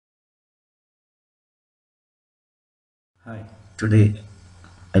Hi, today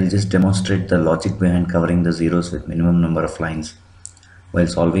I'll just demonstrate the logic behind covering the zeros with minimum number of lines while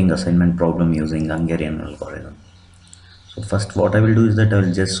solving assignment problem using Hungarian algorithm. So first what I will do is that I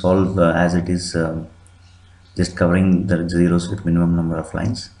will just solve as it is, just covering the zeros with minimum number of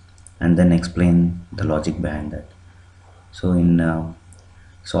lines and then explain the logic behind that. So in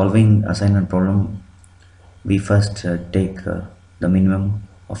solving assignment problem, we first take the minimum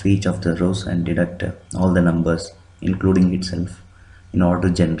of each of the rows and deduct all the numbers including itself in order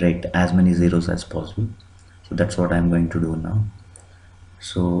to generate as many zeros as possible. So that's what I'm going to do now.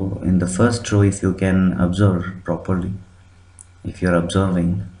 So in the first row, if you can observe properly, if you're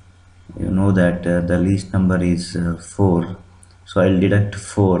observing, you know that the least number is 4. So I'll deduct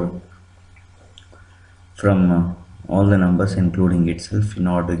 4 from all the numbers including itself in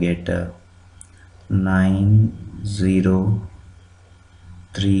order to get 9, 0,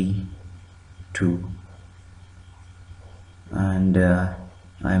 3, 2. And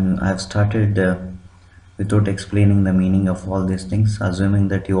I've started without explaining the meaning of all these things, assuming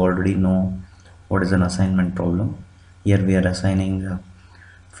that you already know what is an assignment problem. Here we are assigning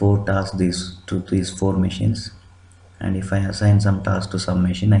 4 tasks to these 4 machines, and if I assign some task to some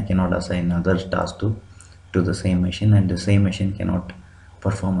machine, I cannot assign other task to the same machine, and the same machine cannot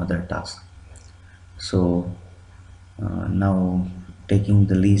perform other tasks. So now taking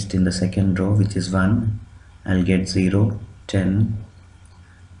the least in the second row, which is 1, I'll get 0, 10,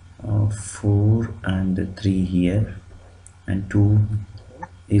 4 and 3 here, and 2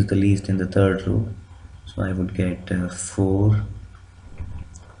 is the least in the third row, so I would get 4,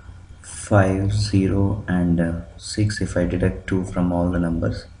 5, 0 and 6 if I deduct 2 from all the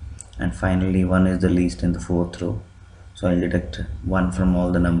numbers, and finally 1 is the least in the fourth row, so I'll deduct 1 from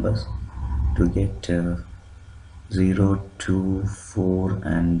all the numbers to get 0, 2, 4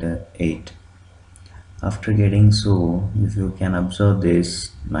 and 8. After getting so, if you can observe this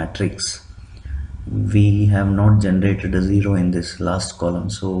matrix, we have not generated a 0 in this last column,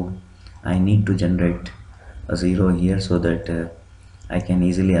 so I need to generate a 0 here so that I can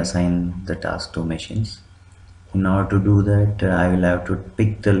easily assign the task to machines. In order to do that, I will have to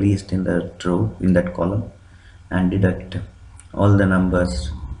pick the least in that row, in that column, and deduct all the numbers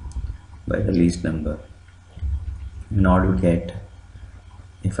by the least number in order to get,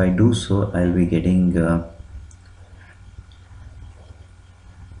 if I do so, I'll be getting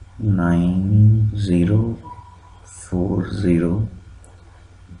 9, 0, 4, 0,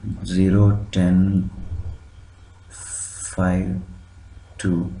 0, 10, 5,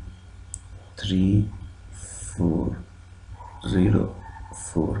 2, 3, 4, 0,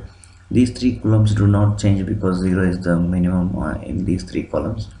 4. These 3 columns do not change because 0 is the minimum in these 3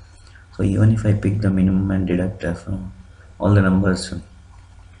 columns. So even if I pick the minimum and deduct from all the numbers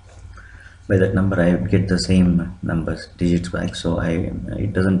by that number, I would get the same numbers digits back, so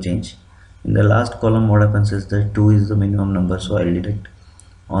it doesn't change. In the last column, what happens is that 2 is the minimum number, so I'll deduct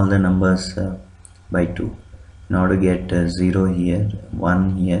all the numbers by 2 in order to get 0 here,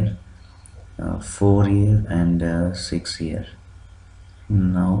 1 here, 4 here and 6 here.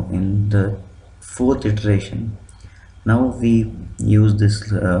 Now in the fourth iteration, now we use this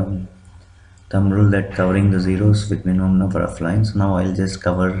thumb rule that covering the zeros with minimum number of lines. Now I'll just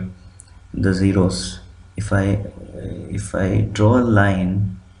cover the zeros. If I draw a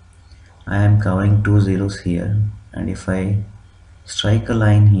line, I am covering 2 zeros here, and if I strike a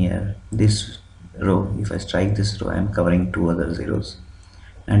line here, this row, if I strike this row, I am covering 2 other zeros,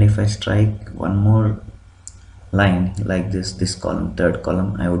 and if I strike one more line like this column, third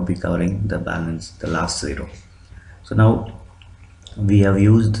column, I would be covering the balance, the last 0. So now we have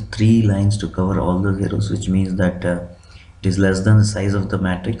used 3 lines to cover all the zeros, which means that it is less than the size of the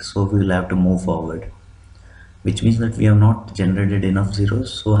matrix, so we will have to move forward, which means that we have not generated enough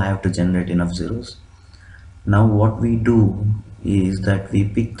zeros, so I have to generate enough zeros. Now what we do is that we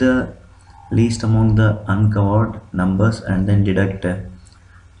pick the least among the uncovered numbers and then deduct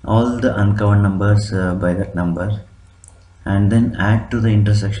all the uncovered numbers by that number, and then add to the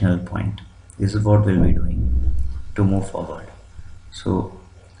intersectional point. This is what we'll be doing to move forward. So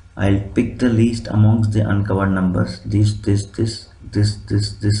I'll pick the least amongst the uncovered numbers. This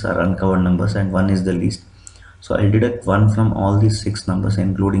are uncovered numbers, and 1 is the least. So I'll deduct 1 from all these 6 numbers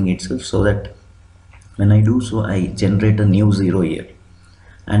including itself, so that when I do so, I generate a new 0 here,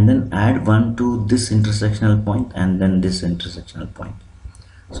 and then add 1 to this intersectional point and then this intersectional point.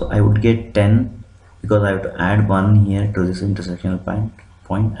 So I would get 10 because I have to add 1 here to this intersectional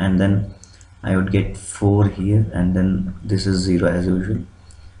point, and then I would get 4 here, and then this is 0 as usual,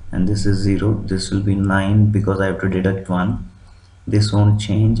 and this is 0. This will be 9 because I have to deduct 1. This won't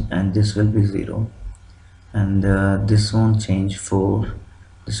change, and this will be 0. and this won't change. 4,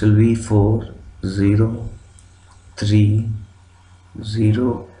 this will be 4 0 3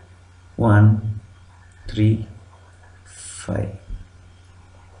 0 1 3 5.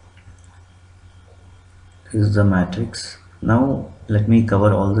 This is the matrix. Now let me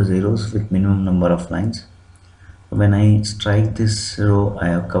cover all the zeros with minimum number of lines. When I strike this row, I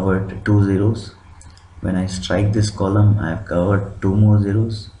have covered 2 zeros. When I strike this column, I have covered 2 more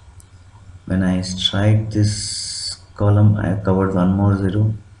zeros. When I strike this column, I have covered 1 more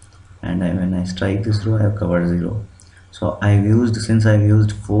zero, and when I strike this row, I have covered 0. So since I've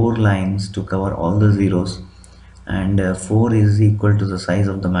used 4 lines to cover all the zeros, and 4 is equal to the size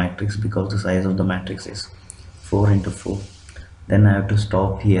of the matrix, because the size of the matrix is 4 into 4. Then I have to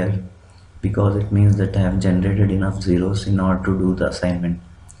stop here, because it means that I have generated enough zeros in order to do the assignment.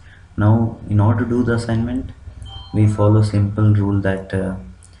 Now in order to do the assignment, we follow simple rule that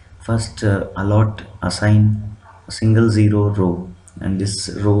first assign a single zero row, and this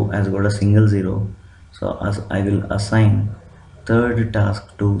row has got a single zero, so as I will assign third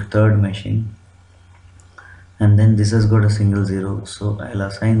task to third machine, and then this has got a single zero, so I'll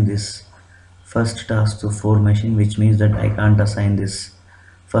assign this first task to 4 machine, which means that I can't assign this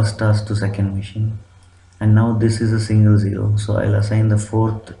first task to second machine. And now this is a single zero, so I'll assign the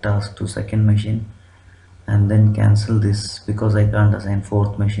fourth task to second machine, and then cancel this because I can't assign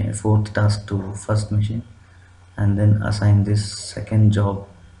fourth task to first machine, and then assign this second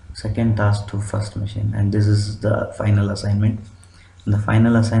task to first machine, and this is the final assignment. And the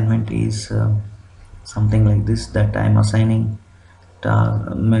final assignment is something like this, that I am assigning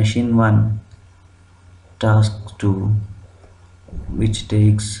machine 1 task 2, which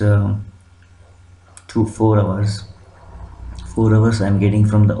takes 4 hours. 4 hours I am getting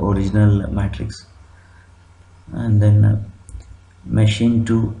from the original matrix, and then machine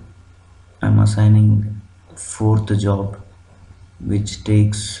 2 I am assigning fourth job, which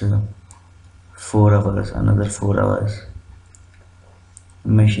takes 4 hours, another 4 hours.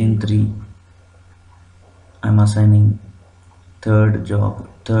 Machine 3 I am assigning third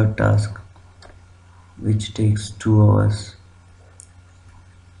task, which takes 2 hours,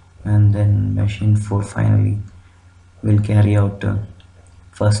 and then machine 4 finally will carry out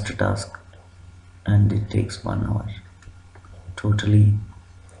first task, and it takes 1 hour. Totally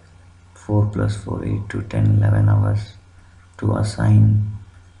 4 plus 4 8 to 10 11 hours to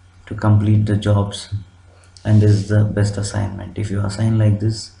complete the jobs, and this is the best assignment. If you assign like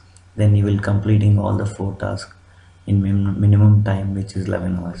this, then you will completing all the 4 tasks in minimum time, which is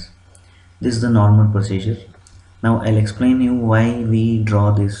 11 hours. This is the normal procedure. Now I'll explain you why we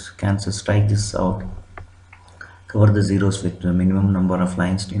draw this, strike this out, cover the zeros with the minimum number of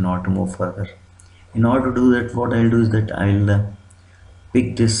lines in order to move further. In order to do that, what I'll do is that I'll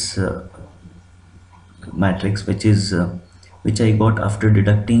pick this matrix, which I got after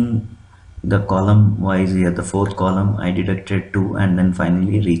deducting the column wise. Here the fourth column I deducted 2, and then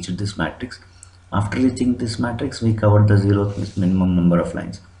finally reached this matrix. After reaching this matrix, we covered the zeros with minimum number of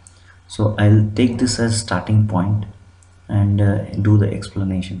lines. So I'll take this as starting point and do the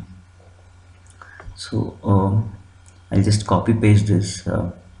explanation. So I'll just copy paste this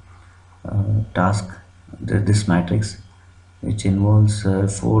this matrix, which involves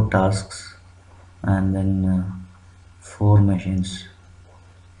 4 tasks and then 4 machines.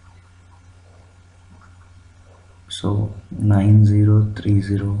 So 9030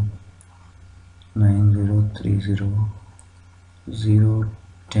 0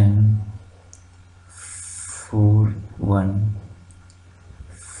 10 4 1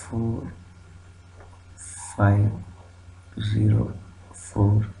 4 5 0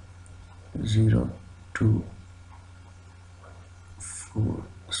 4 0 2 4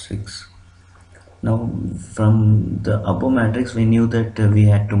 6. Now from the above matrix, we knew that we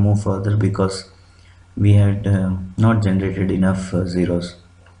had to move further because we had not generated enough zeros.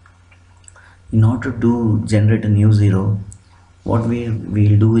 In order to generate a new zero, what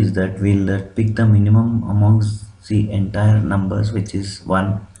we'll do is that we'll pick the minimum amongst the entire numbers, which is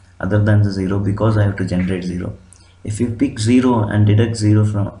 1 other than the 0, because I have to generate 0. If you pick 0 and deduct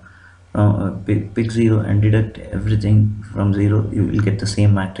 0 pick 0 and deduct everything from 0, you will get the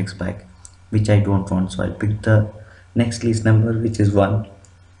same matrix back, which I don't want. So I'll pick the next least number, which is 1,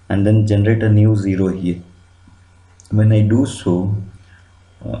 and then generate a new 0 here. When I do so,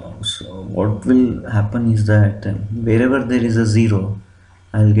 what will happen is that wherever there is a 0,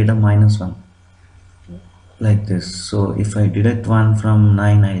 I'll get a -1, like this. So if I deduct 1 from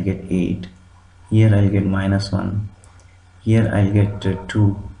 9, I'll get 8. Here I'll get -1. Here I'll get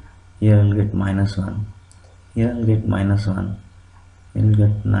 2. Here I'll get -1. Here I'll get -1. I'll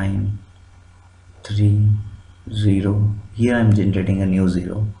get 9. 3 0. Here I am generating a new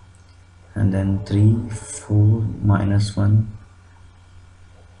 0, and then 3 4 minus 1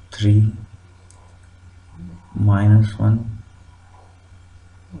 3 minus 1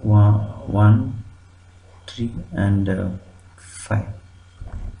 1 3 and 5.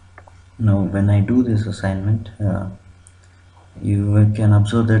 Now when I do this assignment, you can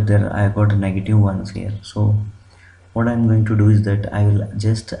observe that there I got negative ones here. So what I'm going to do is that I will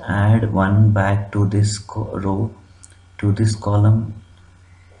just add 1 back to this row, to this column,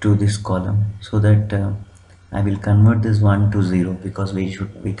 to this column, so that I will convert this 1 to 0, because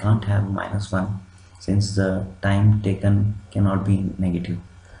we can't have minus 1 since the time taken cannot be negative.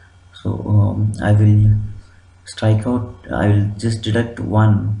 So I will I will just deduct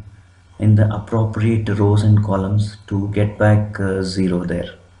 1 in the appropriate rows and columns to get back 0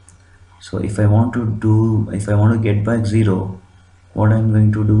 there. So if I want to get back 0, what I'm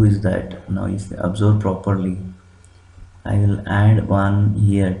going to do is that, now if you observe properly, I will add 1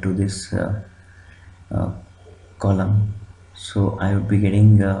 here to this uh, column. So I would be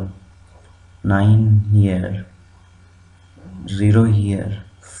getting 9 here, 0 here,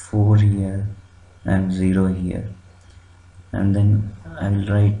 4 here and 0 here, and then I will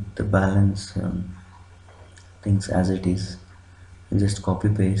write the balance things as it is. I'll just copy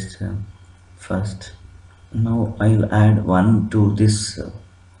paste first. Now I will add 1 to this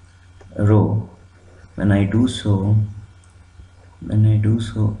row. When I do so,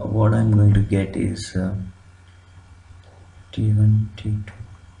 what I'm going to get is T1, T2,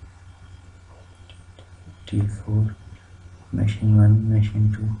 T4, machine 1,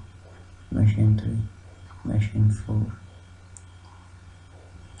 machine 2, machine 3, machine 4. You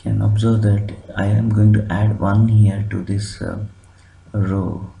can observe that I am going to add 1 here to this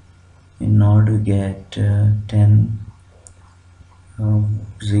row in order to get 10,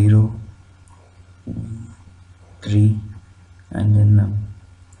 0, 3 and then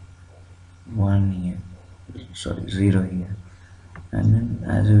 1 here, sorry 0 here, and then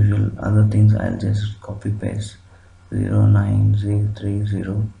as usual other things I'll just copy paste 0 9 0 3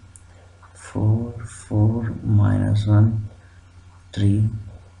 0 4 4 minus 1 3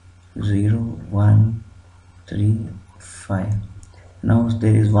 0 1 3 5. Now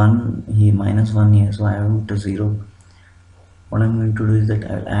there is 1 here, minus 1 here, so I have to 0. What I'm going to do is that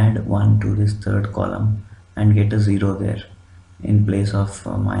I'll add 1 to this third column and get a 0 there in place of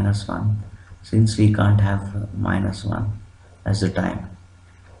minus 1, since we can't have minus 1 as the time.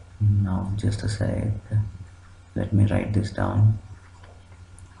 Now just a sec, let me write this down.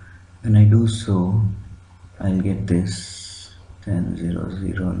 When I do so, I'll get this 10 0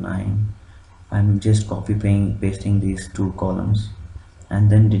 0 9. I'm just pasting these two columns and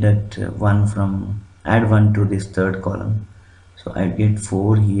then deduct 1 from, add 1 to this third column. So I get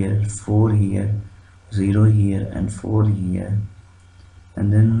 4 here, 4 here, 0 here and 4 here,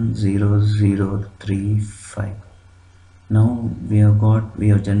 and then 0 0 3 5. Now we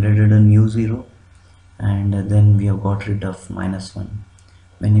have generated a new 0, and then we have got rid of minus 1.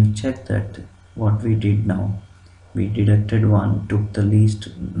 When you check that what we did now, we deducted 1, took the least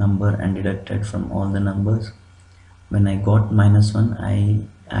number and deducted from all the numbers. When I got minus 1, I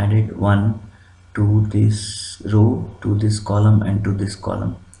added 1 to this row, to this column and to this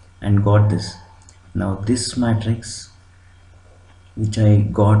column and got this. Now this matrix which I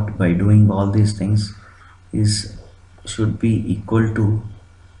got by doing all these things should be equal to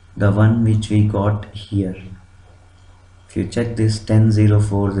the one which we got here. If you check this, 10 0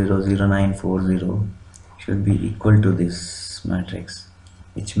 4 0 0 9 4 0 should be equal to this matrix,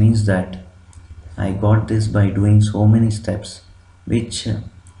 which means that I got this by doing so many steps, which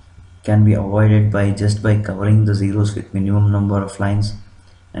can be avoided by just by covering the zeros with minimum number of lines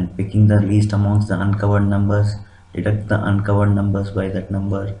and picking the least amongst the uncovered numbers, deduct the uncovered numbers by that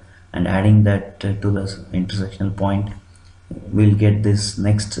number and adding that to the intersectional point. We'll get this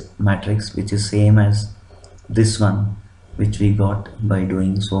next matrix, which is same as this one which we got by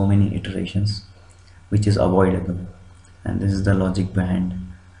doing so many iterations, which is avoidable. And this is the logic behind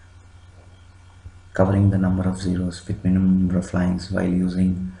covering the number of zeros with minimum number of lines while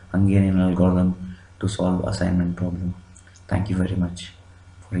using Hungarian algorithm to solve assignment problem. Thank you very much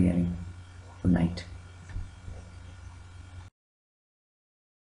for hearing. Good night.